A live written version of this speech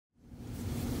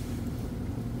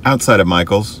outside of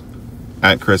Michael's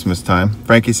at Christmas time.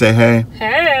 Frankie, say hey.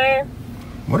 Hey.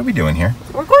 What are we doing here?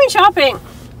 We're going shopping.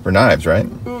 For knives, right?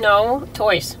 No,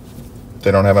 toys.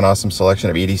 They don't have an awesome selection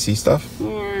of EDC stuff?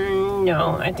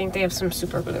 No, I think they have some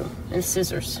super glue and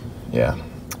scissors. Yeah.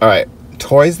 All right.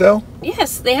 Toys, though?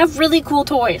 Yes, they have really cool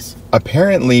toys.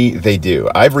 Apparently, they do.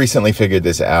 I've recently figured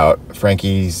this out.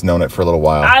 Frankie's known it for a little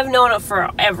while. I've known it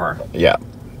forever. Yeah.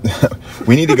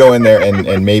 We need to go in there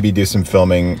and maybe do some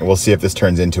filming. We'll see if this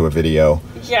turns into a video.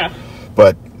 Yeah.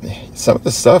 But some of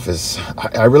the stuff is...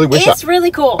 I really wish... It's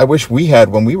really cool. I wish we had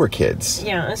when we were kids.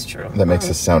 Yeah, that's true. That makes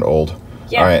us sound old.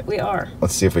 Yeah, all right, we are.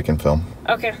 Let's see if we can film.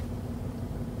 Okay.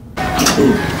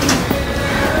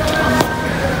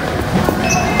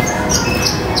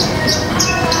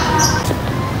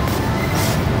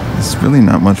 It's really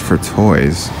not much for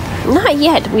toys. Not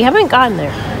yet. We haven't gotten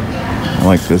there. I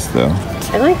like this, though.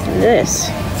 I like this.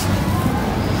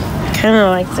 I kind of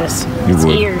like this. It's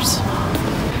ears.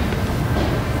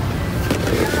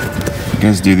 You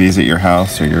guys do these at your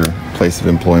house or your place of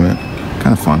employment?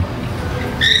 Kind of fun.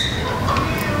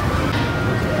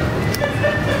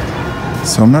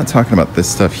 So I'm not talking about this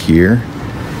stuff here,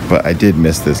 but I did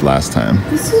miss this last time.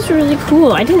 This is really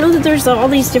cool. I didn't know that there's all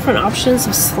these different options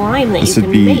of slime that you can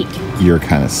make. This would be your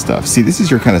kind of stuff. See, this is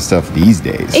your kind of stuff these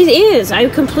days. It is. I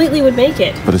completely would make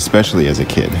it. But especially as a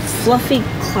kid. Fluffy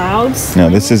clouds. No,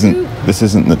 this isn't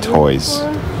the toys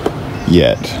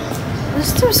yet.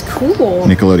 This stuff's cool.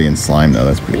 Nickelodeon slime, though.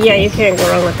 That's pretty cool. Yeah, you can't go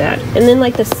wrong with that. And then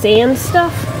like the sand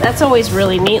stuff, that's always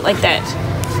really neat. Like that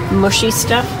mushy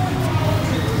stuff.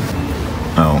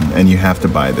 Oh, and you have to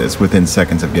buy this within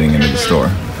seconds of getting into the store.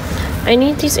 I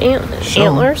need these antlers.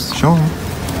 Show them.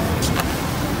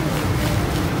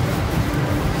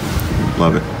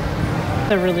 Love it.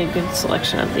 A really good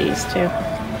selection of these too.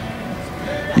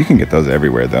 You can get those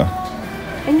everywhere, though.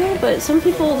 I know, but some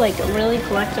people like really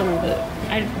collect them, but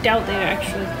I doubt they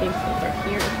actually think that they're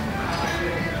here.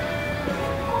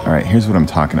 All right, here's what I'm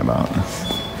talking about.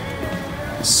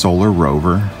 Solar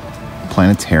rover,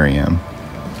 planetarium.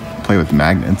 Play with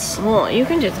magnets. Well, you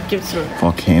can just give some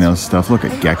volcano stuff. Look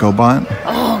at GeckoBot.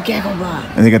 Oh,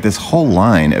 GeckoBot. And they got this whole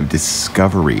line of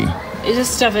discovery. This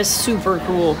stuff is super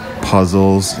cool.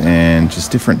 Puzzles and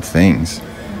just different things.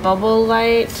 Bubble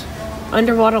light,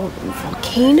 underwater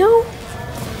volcano,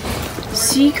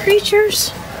 sea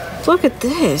creatures. Look at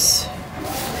this.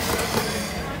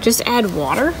 Just add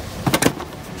water.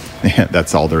 Yeah,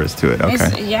 that's all there is to it. Okay.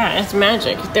 It's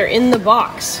magic. They're in the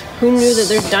box. Who knew that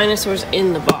there's dinosaurs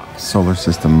in the box? Solar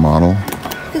system model.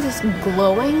 Look at this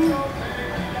glowing.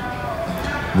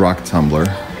 Rock tumbler.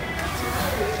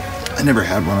 I never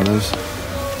had one of those.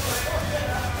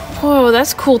 Whoa,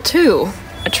 that's cool too.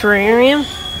 A terrarium.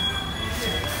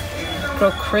 Grow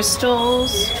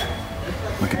crystals.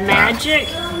 Look at magic.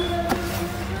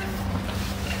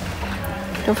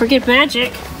 Don't forget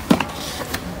magic.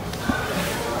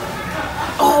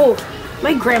 Oh,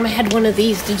 my grandma had one of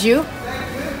these. Did you?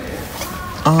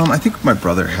 I think my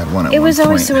brother had one at one point. It was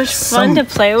always so much fun to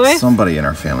play with. Somebody in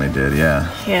our family did, yeah.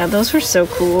 Yeah, those were so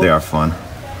cool. They are fun.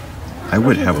 I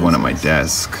would have one at my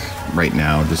desk right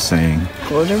now, just saying.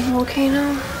 Glitter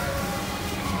volcano?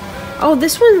 Oh,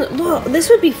 this one, look, this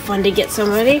would be fun to get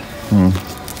somebody.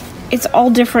 It's all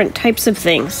different types of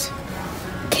things.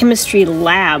 Chemistry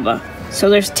lab. So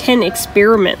there's 10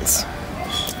 experiments.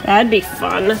 That'd be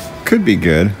fun. Could be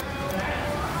good.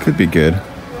 Could be good.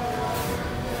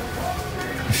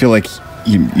 I feel like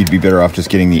you'd be better off just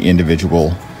getting the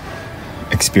individual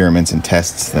experiments and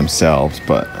tests themselves,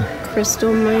 but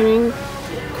crystal mining,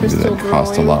 crystal that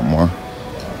cost a lot more.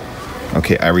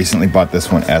 Okay, I recently bought this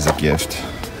one as a gift.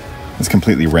 It's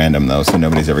completely random though, so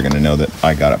nobody's ever going to know that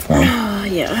I got it for him. Oh,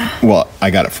 yeah. Well, I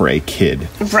got it for a kid.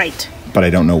 Right. But I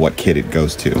don't know what kid it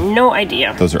goes to. No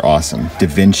idea. Those are awesome. Da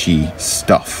Vinci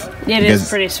stuff. It is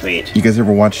pretty sweet. You guys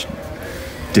ever watch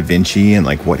Da Vinci and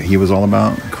like what he was all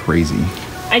about? Crazy.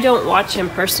 I don't watch him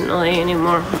personally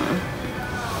anymore.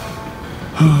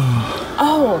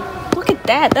 Oh, look at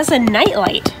that. That's a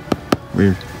nightlight.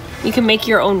 Weird. You can make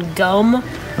your own gum. Look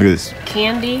at this.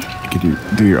 Candy. You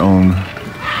could do your own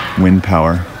wind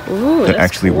power. Ooh, that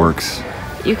actually works.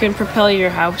 You can propel your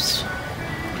house.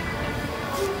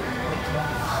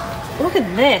 Look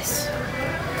at this.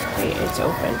 Wait, it's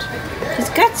opened. His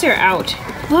guts are out.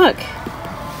 Look.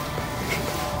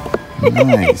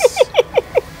 Nice.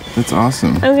 That's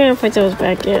awesome. I'm gonna put those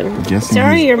back in.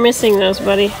 Sorry you're missing those,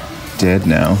 buddy. Dead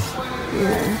now.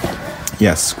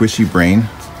 Yeah, squishy brain.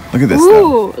 Look at this.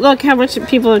 Ooh, look how much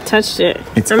people have touched it.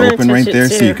 It's open right there,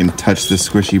 so you can touch the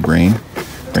squishy brain.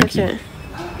 Touch it.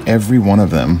 Every one of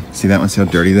them. See that one? See how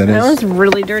dirty that is? That one's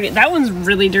really dirty. That one's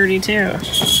really dirty too.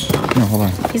 No, hold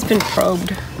on. He's been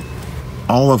probed.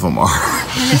 All of them are.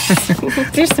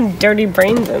 There's some dirty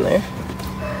brains in there.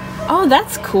 Oh,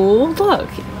 that's cool. Look.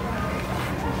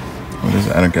 What is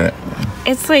it? I don't get it.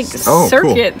 It's like Oh,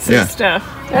 circuits cool. Yeah. and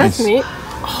stuff. That's Nice. neat.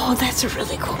 Oh, that's a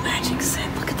really cool magic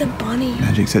set. Look at the bunny.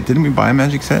 Magic set. Didn't we buy a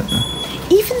magic set?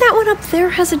 Even that one up there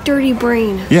has a dirty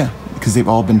brain. Yeah, because they've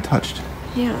all been touched.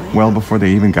 Yeah. Well before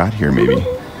they even got here, maybe.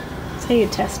 That's how you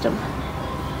test them.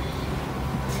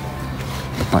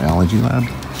 Biology lab.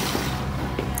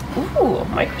 Ooh, a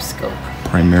microscope.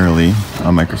 Primarily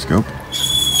a microscope.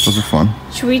 Those are fun.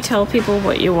 Should we tell people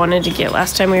what you wanted to get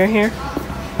last time we were here?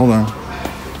 Hold on.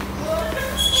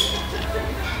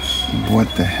 What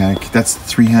the heck? That's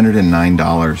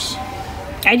 $309.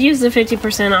 I'd use the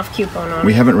 50% off coupon on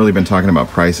We it. haven't really been talking about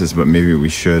prices, but maybe we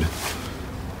should.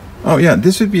 Oh yeah,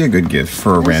 this would be a good gift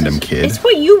for a random kid. It's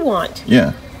what you want.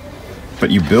 Yeah. But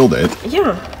you build it.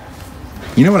 Yeah.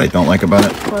 You know what I don't like about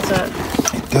it? What's that?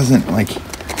 It doesn't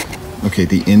okay,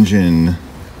 the engine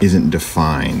isn't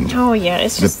defined. Oh, yeah.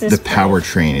 It's just The this.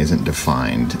 powertrain isn't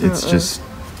defined. It's just,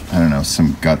 I don't know,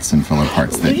 some guts and filler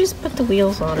parts You that, just put the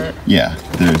wheels on it. yeah,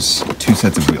 there's 2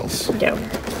 sets of wheels. Yeah.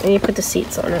 And you put the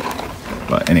seats on it.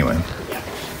 But anyway,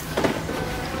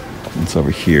 it's over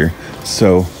here.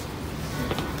 So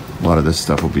a lot of this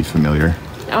stuff will be familiar.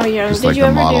 Oh, yeah. Just Did like you the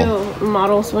ever model. do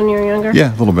models when you were younger?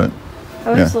 Yeah, a little bit. I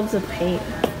always yeah. loved the paint.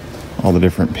 All the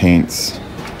different paints,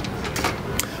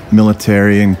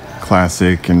 military and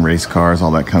classic and race cars,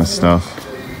 all that kind of stuff.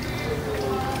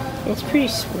 It's pretty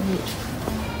sweet.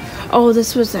 Oh,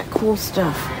 this was that cool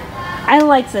stuff. I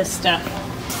like this stuff.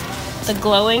 The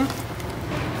glowing.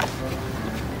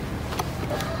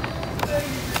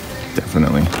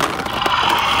 Definitely.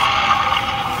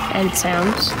 And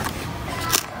sounds.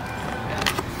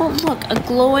 Oh, look, a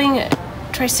glowing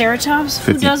Triceratops?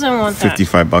 Who doesn't want that?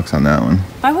 $55 on that one.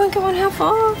 Buy one, get one half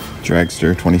off.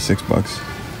 Dragster, $26.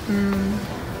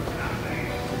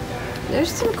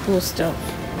 There's some cool stuff.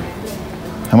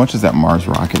 How much is that Mars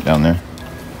rocket down there?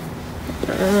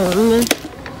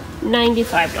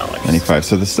 $95. 95.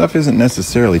 So the stuff isn't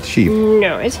necessarily cheap.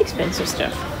 No, it's expensive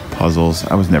stuff. Puzzles.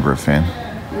 I was never a fan.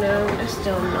 No, I'm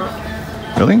still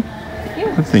not. Really?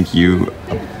 Yeah. I think you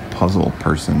a puzzle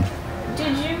person.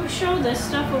 Did you show this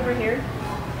stuff over here?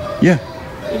 Yeah.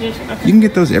 You did? Okay. You can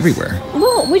get those everywhere.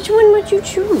 Well, which one would you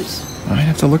choose? I'd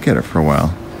have to look at it for a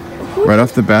while. Right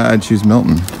off the bat, I'd choose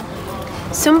Milton.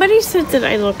 Somebody said that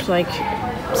I looked like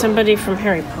somebody from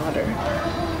Harry Potter.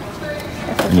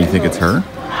 And you think it's her?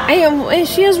 I am.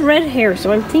 She has red hair,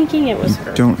 so I'm thinking it was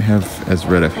her. Don't have as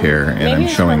red of hair, and Maybe I'm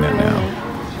it's showing that her. now.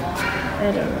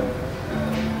 I don't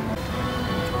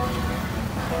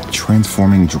know.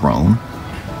 Transforming drone?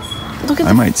 Look at I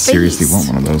the might seriously face. want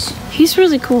one of those. He's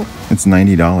really cool. It's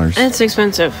 $90. It's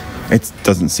expensive. It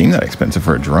doesn't seem that expensive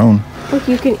for a drone. Look,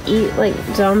 you can eat like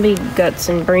zombie guts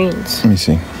and brains. Let me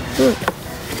see. Look.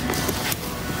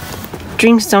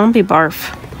 Drink zombie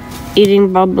barf.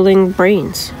 Eating bubbling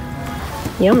brains.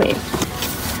 Yummy.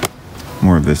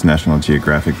 More of this National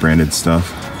Geographic branded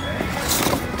stuff.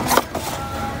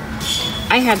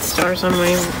 I had stars on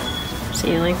my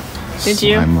ceiling. Did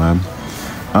you? Slime Lab.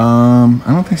 I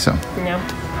don't think so. No.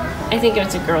 I think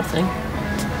it's a girl thing.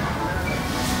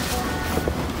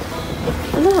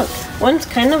 Look, one's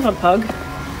kind of a pug.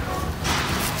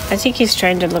 I think he's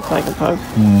trying to look like a pug.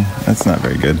 Yeah, that's not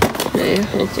very good. Yeah,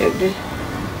 it's ugly.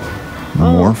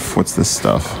 Morph? What's this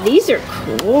stuff? These are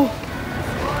cool.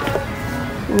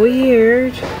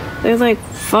 Weird. They're like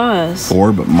fuzz.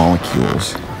 Orb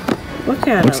molecules. Look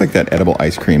at Looks them. like that edible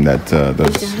ice cream that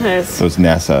does. those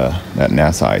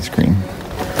NASA ice cream.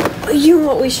 You know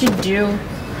what we should do?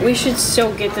 We should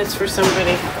so get this for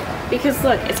somebody. Because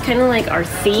look, it's kind of like our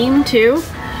theme too.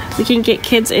 We can get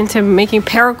kids into making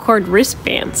paracord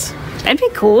wristbands. That'd be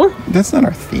cool. That's not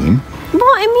our theme. Well,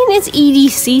 I mean, it's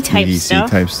EDC type EDC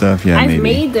stuff. type stuff, yeah, I've maybe.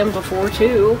 made them before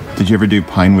too. Did you ever do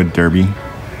Pinewood Derby?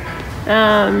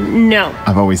 No,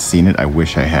 I've always seen it. I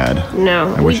wish I had.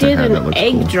 no. I We wish I did had. That an looks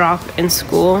egg cool. drop in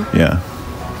school. Yeah.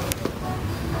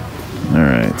 All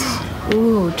right.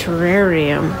 Ooh,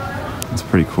 terrarium. That's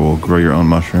pretty cool. Grow your own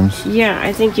mushrooms. Yeah,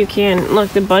 I think you can. Look,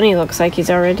 the bunny looks like he's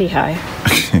already high.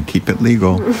 Keep it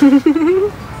legal.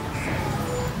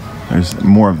 There's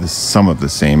more of some of the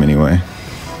same anyway.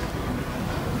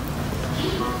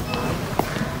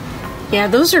 Yeah,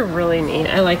 those are really neat.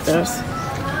 I like those.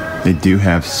 They do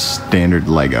have standard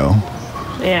Lego.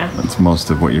 Yeah. That's most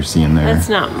of what you're seeing there. That's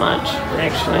not much,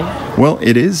 actually. Well,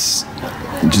 it is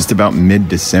just about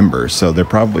mid-December, so they're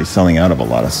probably selling out of a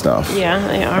lot of stuff. Yeah,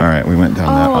 they are. All right, we went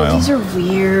down that Oh, aisle. these are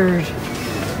weird.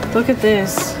 Look at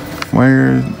this.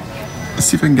 Where? Let's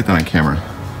see if I can get that on camera.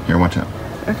 Here, watch out.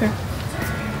 Okay.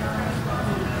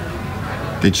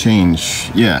 They change.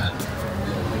 Yeah.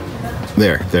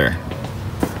 There.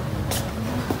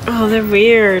 Oh, they're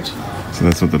weird. So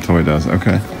that's what the toy does.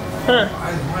 Okay. Huh.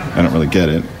 I don't really get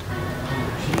it.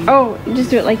 Oh, you just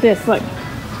do it like this. Look.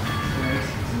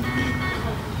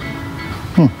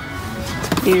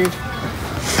 Weird.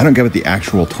 I don't get what the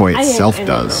actual toy itself I don't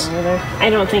does. know either. I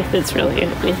don't think that's really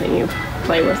anything you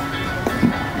play with.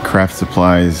 Craft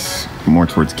supplies, more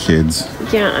towards kids.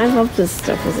 Yeah, I loved this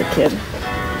stuff as a kid.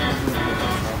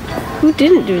 Who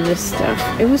didn't do this stuff?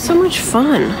 It was so much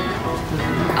fun.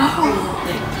 Oh,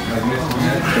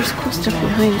 there's cool stuff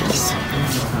behind us.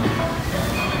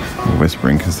 We're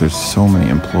whispering because there's so many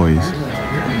employees.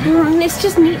 It's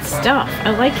just neat stuff. I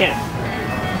like it.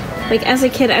 Like, as a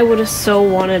kid, I would have so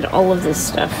wanted all of this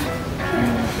stuff.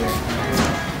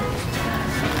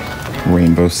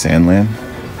 Rainbow Sandland.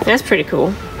 That's pretty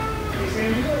cool.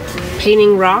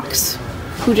 Painting rocks.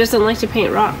 Who doesn't like to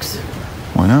paint rocks?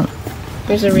 Why not?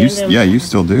 There's a random Yeah, you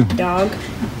still do. dog.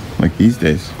 Like these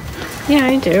days. Yeah,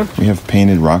 I do. We have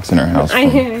painted rocks in our house I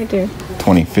from do.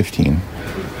 2015.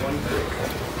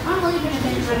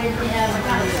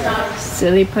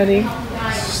 Silly putty.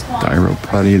 Styro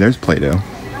putty. There's Play-Doh.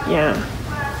 Yeah.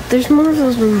 There's more of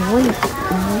those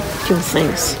molecule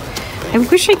things. I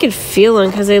wish I could feel them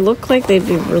because they look like they'd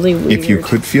be really weird. If you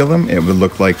could feel them, it would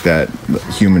look like that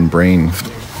human brain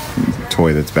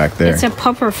toy that's back there. It's a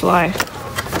pupper fly.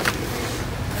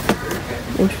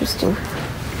 Interesting.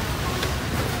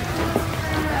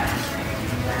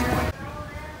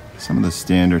 Some of the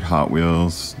standard Hot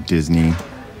Wheels, Disney,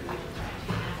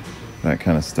 that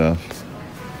kind of stuff.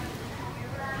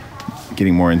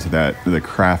 Getting more into the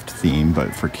craft theme,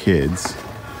 but for kids.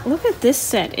 Look at this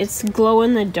set. It's glow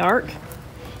in the dark.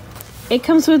 It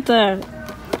comes with a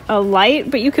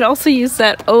light, but you could also use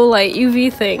that O-light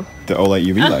UV thing. The O-light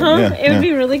UV light, yeah. It would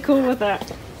be really cool with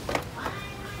that.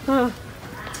 Huh.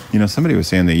 You know, somebody was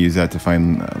saying they use that to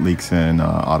find leaks in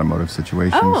automotive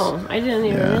situations. Oh, I didn't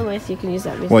even realize you can use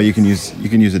that. Well, you can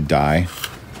use a dye.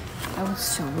 I would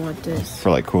so want this. For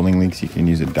like cooling leaks, you can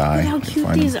use a dye. Look how cute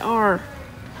these are.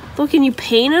 Look, can you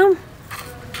paint them?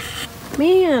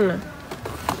 Man.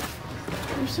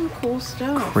 There's some cool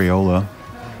stuff. Crayola.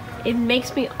 It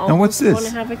makes me Now, what's almost this? want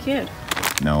to have a kid.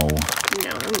 No.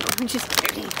 No, I'm just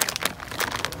kidding.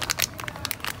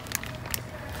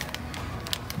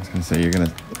 I was gonna say you're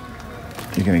gonna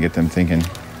get them thinking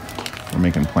we're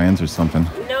making plans or something.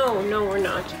 No, we're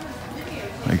not.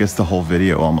 I guess the whole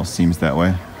video almost seems that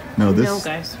way. No,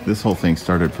 guys. This whole thing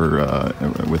started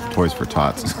with Toys for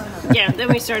Tots. Yeah, then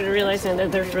we started realizing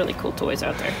that there's really cool toys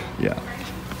out there. Yeah.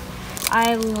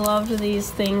 I loved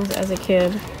these things as a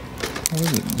kid. What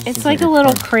is it? It's like a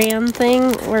little crayon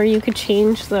thing where you could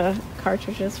change the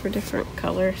cartridges for different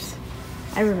colors.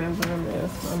 I remember them. It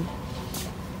was fun.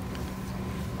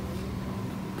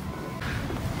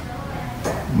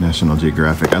 National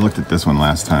Geographic. I looked at this one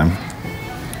last time.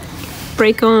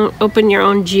 Open your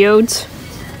own geodes.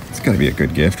 It's got to be a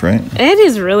good gift, right? It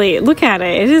is really, look at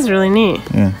it. It is really neat.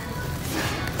 Yeah.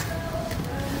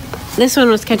 This one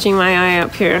was catching my eye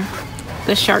up here.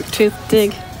 The shark tooth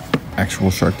dig. Actual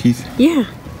shark teeth? Yeah.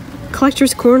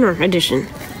 Collector's Corner edition.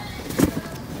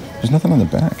 There's nothing on the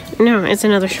back. No, it's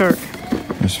another shark.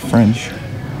 There's French.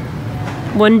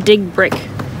 One dig brick.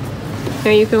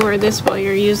 Now you can wear this while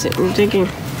you're digging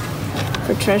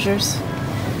for treasures.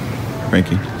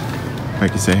 Frankie.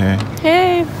 Frankie, say hey.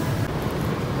 Hey.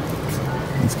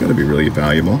 It's got to be really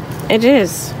valuable. It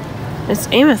is. It's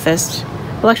amethyst.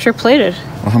 Electroplated.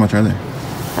 Well, how much are they?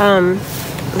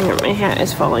 Here, my hat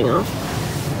is falling off.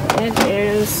 It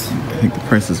is I think the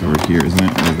price is over here, isn't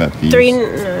it? Or is that these?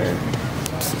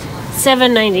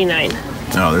 $7.99.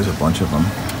 Oh, there's a bunch of them.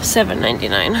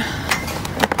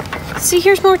 $7.99. See,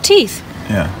 here's more teeth.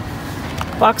 Yeah.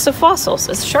 Box of fossils.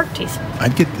 It's shark teeth.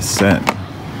 I'd get the set.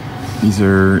 These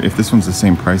are, if this one's the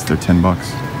same price, they're $10.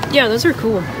 Yeah, those are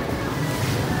cool.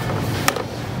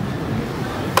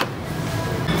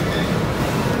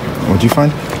 What'd you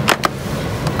find?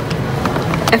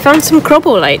 I found some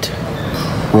Cropolite.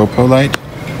 Cropolite?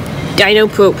 Dino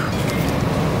poop.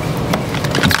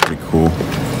 That's pretty cool.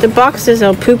 The box is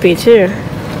all poopy too.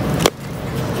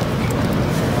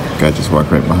 Guy just walked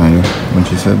right behind her when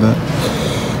she said that.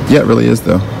 Yeah, it really is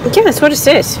though. Yeah, that's what it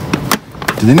says.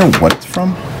 Do they know what it's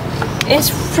from? It's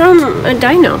from a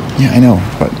dino. Yeah, I know,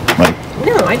 but like...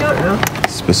 No, I don't know.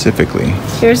 Specifically.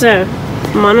 Here's a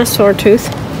monosaur tooth.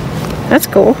 That's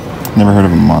cool. Never heard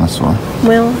of a monosaur.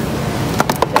 Well,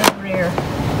 they're rare.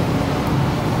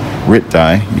 Rit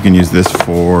dye. You can use this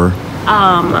for...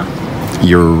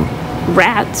 Your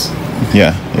rats.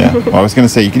 Yeah. Well, I was gonna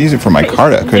say you could use it for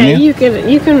micarta, couldn't Yeah, you?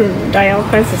 you can dye all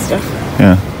kinds of stuff.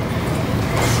 Yeah.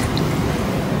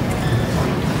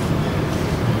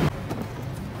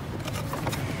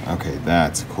 Okay,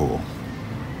 that's cool.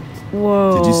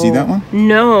 Whoa. Did you see that one?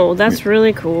 No, that's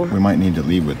really cool. We might need to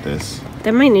leave with this.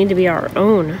 That might need to be our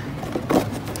own.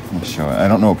 I'll show it. I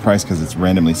don't know a price because it's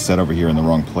randomly set over here in the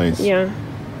wrong place. Yeah.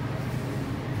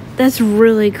 That's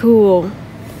really cool.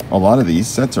 A lot of these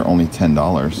sets are only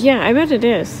 $10. Yeah, I bet it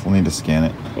is. We'll need to scan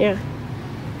it. Yeah.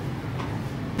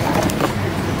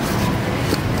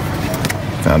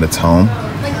 Found its home.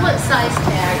 Like what size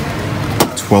tag?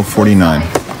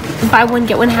 $12.49. Buy one,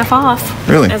 get one half off.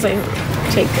 Really? As I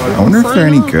take I wonder if they're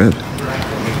any good.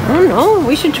 I don't know.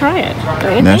 We should try it.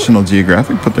 Don't you National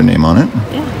Geographic put their name on it.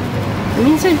 think? Yeah. It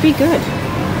means it'd be good.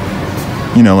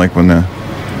 You know, like when the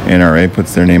NRA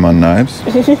puts their name on knives.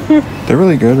 They're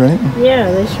really good, right? Yeah,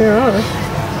 they sure are.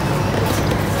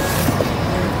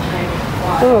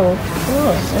 Oh,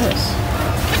 what is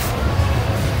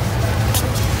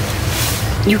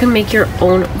this? You can make your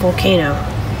own volcano.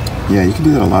 Yeah, you can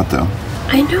do that a lot, though.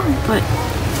 I know, but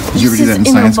Did you ever do that in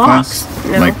science class?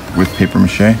 No. Like with paper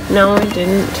mache? No, I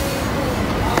didn't.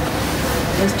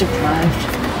 I was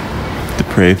deprived.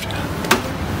 Depraved.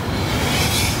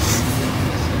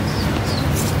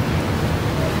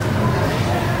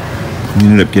 We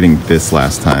ended up getting this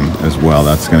last time as well.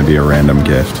 That's going to be a random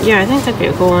gift. Yeah, I think that'd be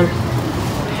a cool one.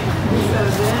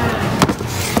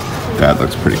 That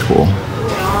looks pretty cool.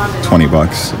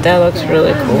 $20. That looks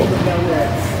really cool.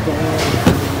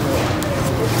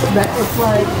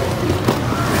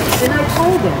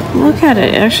 Look at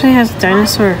it. It actually has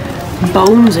dinosaur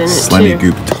bones in it Slimy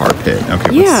too. Goop tar pit.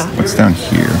 Okay, Yeah. what's down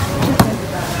here?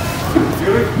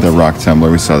 The rock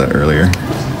tumbler. We saw that earlier.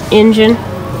 Engine.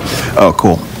 Oh,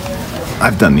 cool.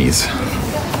 I've done these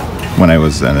when I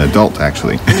was an adult,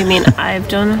 actually. You mean I've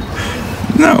done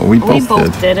it? No, we We both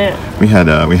both did it. We had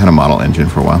a model engine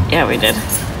for a while. Yeah, we did.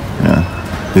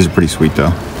 Yeah, these are pretty sweet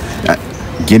though.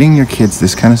 Getting your kids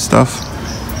this kind of stuff,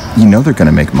 you know they're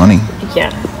gonna make money.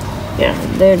 Yeah. Yeah,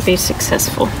 they'd be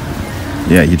successful.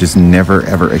 Yeah, you just never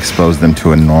ever expose them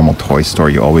to a normal toy store.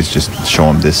 You always just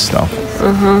show them this stuff.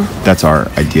 That's our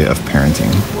idea of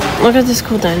parenting. Look at this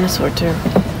cool dinosaur too.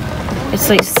 It's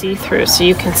like see-through, so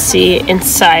you can see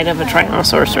inside of a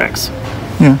Tyrannosaurus Rex.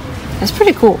 Yeah. That's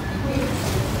pretty cool.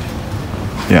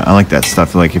 Yeah, I like that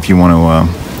stuff. Like if you want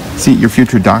to see your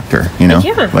future doctor, you know,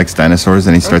 Yeah. likes dinosaurs,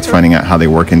 and he starts finding out how they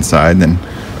work inside, then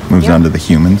moves Yeah. on to the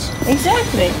humans.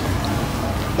 Exactly.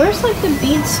 Where's like the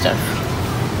bead stuff?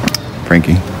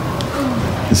 Frankie,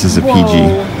 this is a PG.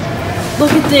 Whoa.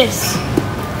 Look at this.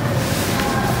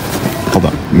 Hold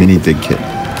on, mini dig kit,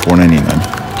 $4.99.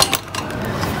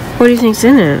 What do you think's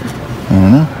in it? I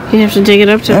don't know. You have to dig it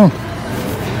up to.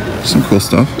 Oh, some cool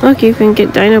stuff. Look, you can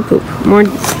get dino poop. More.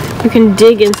 You can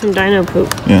dig in some dino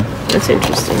poop. Yeah. That's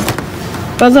interesting.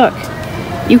 But look,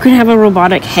 you can have a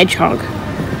robotic hedgehog.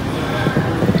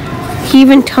 He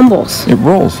even tumbles. It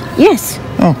rolls. Yes.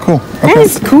 Oh, cool. That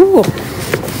is cool.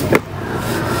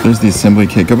 There's the assembly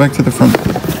kit. Go back to the front.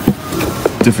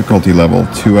 Difficulty level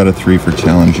 2 out of 3 for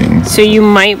challenging. So you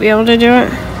might be able to do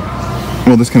it.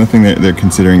 Well, this kind of thing they're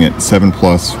considering it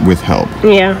 7+ with help.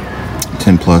 Yeah.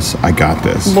 10+. I got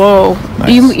this. Whoa.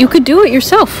 Nice. You could do it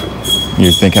yourself.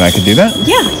 You're thinking I could do that?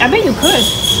 Yeah, I bet you could.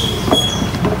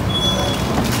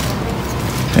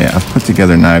 Yeah, I've put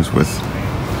together knives with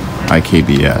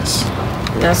IKBS.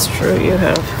 That's true. You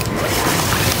have.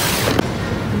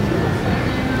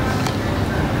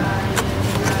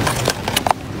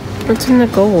 What's in the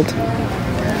gold?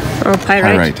 Oh,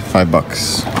 pyrite. Pyrite,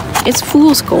 $5 It's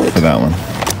fool's gold. for that one.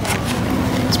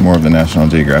 It's more of the National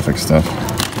Geographic stuff.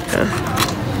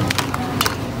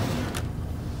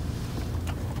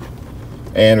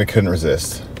 And we couldn't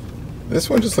resist. This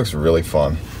one just looks really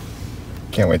fun.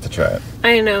 Can't wait to try it.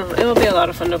 I know. It'll be a lot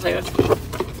of fun to play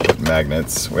with.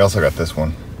 Magnets. We also got this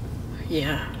one.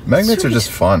 Yeah. Magnets are Sweet.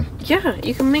 just fun Yeah,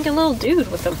 you can make a little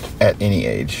dude with them. at any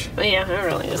age. Oh, yeah, that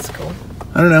really is cool.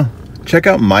 I don't know. Check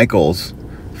out Michael's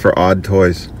for odd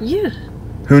toys. Yeah,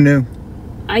 Who knew?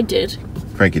 I did.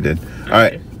 Frankie did. All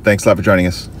right. Thanks a lot for joining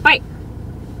us. Bye.